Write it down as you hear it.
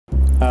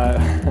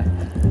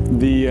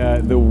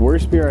The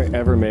worst beer I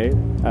ever made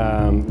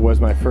was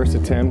my first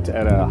attempt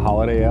at a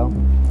holiday ale.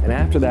 And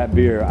after that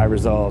beer, I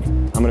resolved,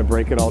 I'm gonna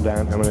break it all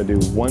down. I'm gonna do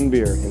one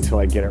beer until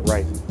I get it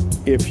right.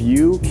 If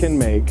you can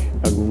make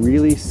a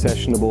really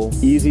sessionable,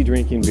 easy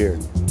drinking beer,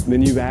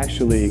 then you've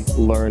actually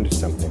learned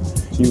something.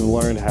 You've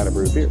learned how to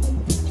brew beer.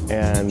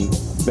 And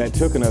that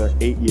took another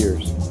 8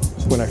 years.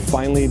 When I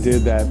finally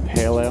did that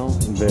pale ale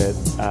that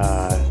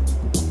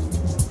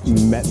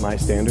met my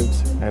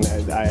standards and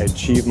I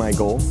achieved my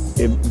goal,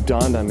 it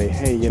dawned on me,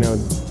 hey, you know,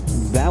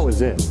 that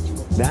was it.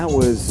 That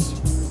was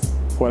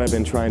what I've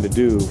been trying to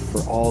do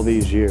for all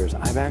these years.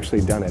 I've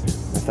actually done it.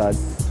 I thought,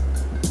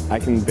 I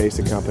can base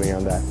a company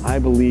on that. I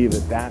believe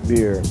that that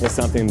beer is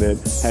something that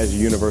has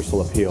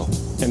universal appeal.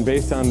 And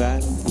based on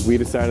that, we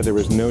decided there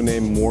was no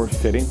name more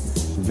fitting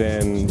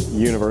than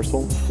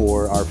Universal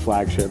for our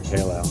flagship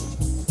pale ale.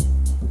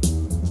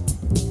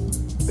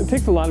 It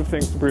takes a lot of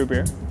things to brew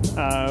beer,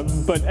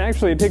 but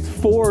actually it takes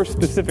 4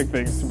 specific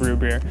things to brew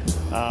beer.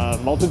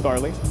 Malted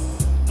barley,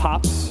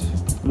 hops,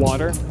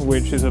 water,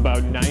 which is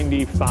about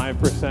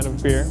 95%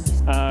 of beer.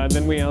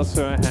 Then we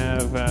also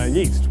have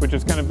yeast, which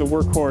is kind of the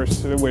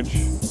workhorse, which,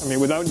 I mean,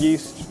 without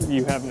yeast,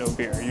 you have no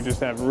beer. You just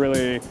have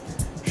really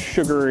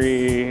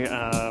sugary,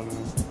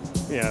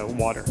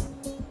 water.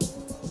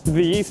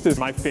 The yeast is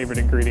my favorite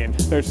ingredient.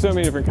 There's so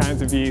many different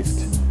kinds of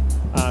yeast,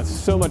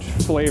 so much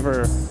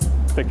flavor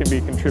that can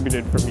be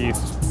contributed from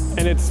yeast.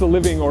 And it's the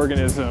living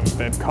organism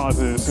that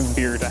causes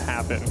beer to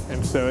happen.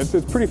 And so it's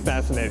pretty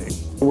fascinating.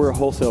 We're a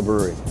wholesale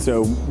brewery.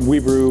 So we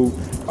brew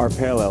our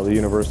pale ale, the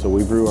Universal.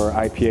 We brew our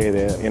IPA,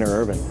 the Inner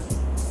Urban,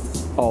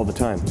 all the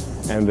time.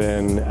 And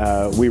then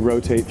we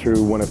rotate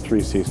through one of 3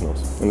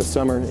 seasonals. In the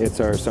summer, it's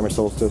our summer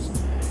solstice.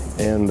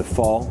 In the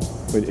fall,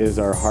 it is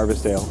our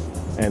harvest ale.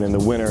 And in the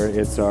winter,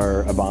 it's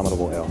our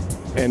abominable ale.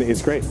 And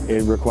it's great.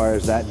 It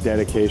requires that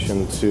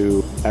dedication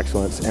to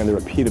excellence and the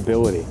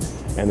repeatability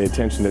and the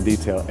attention to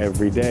detail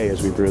every day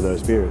as we brew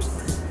those beers.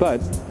 But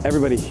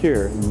everybody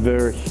here,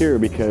 they're here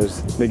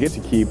because they get to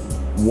keep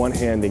one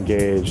hand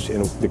engaged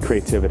in the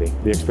creativity,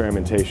 the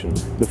experimentation,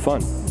 the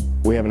fun.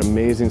 We have an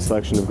amazing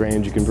selection of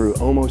grains. You can brew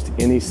almost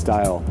any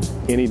style,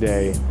 any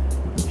day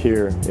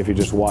here. If you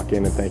just walk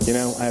in and think, you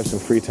know, I have some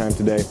free time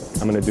today,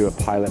 I'm gonna do a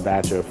pilot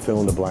batch of fill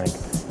in the blank.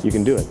 You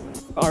can do it.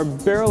 Our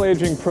barrel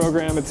aging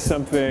program, it's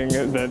something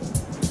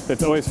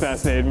that's always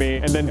fascinated me.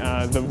 And then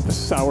the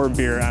sour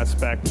beer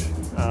aspect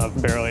of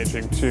barrel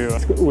aging too,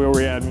 where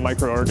we add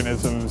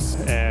microorganisms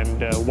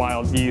and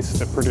wild yeast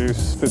that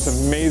produce this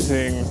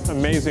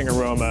amazing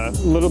aroma. A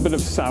little bit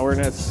of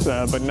sourness,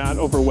 but not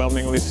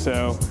overwhelmingly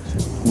so.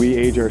 We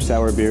age our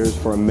sour beers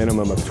for a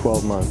minimum of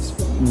 12 months.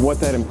 What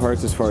that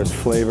imparts as far as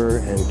flavor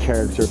and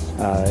character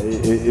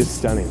is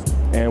stunning.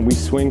 And we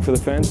swing for the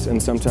fence, and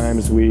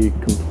sometimes we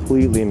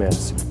completely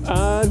miss.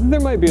 There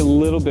might be a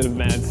little bit of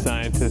mad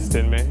scientist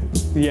in me.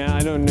 Yeah,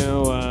 I don't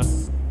know.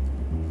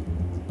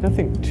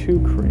 Nothing too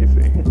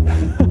crazy.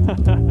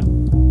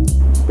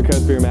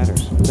 Because beer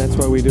matters. That's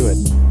why we do it.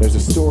 There's a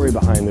story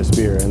behind this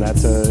beer, and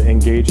that's an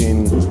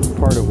engaging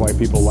part of why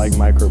people like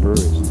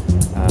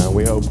microbreweries.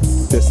 We hope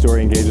this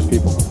story engages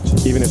people.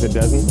 Even if it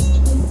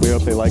doesn't, we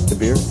hope they like the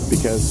beer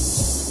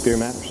because beer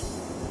matters.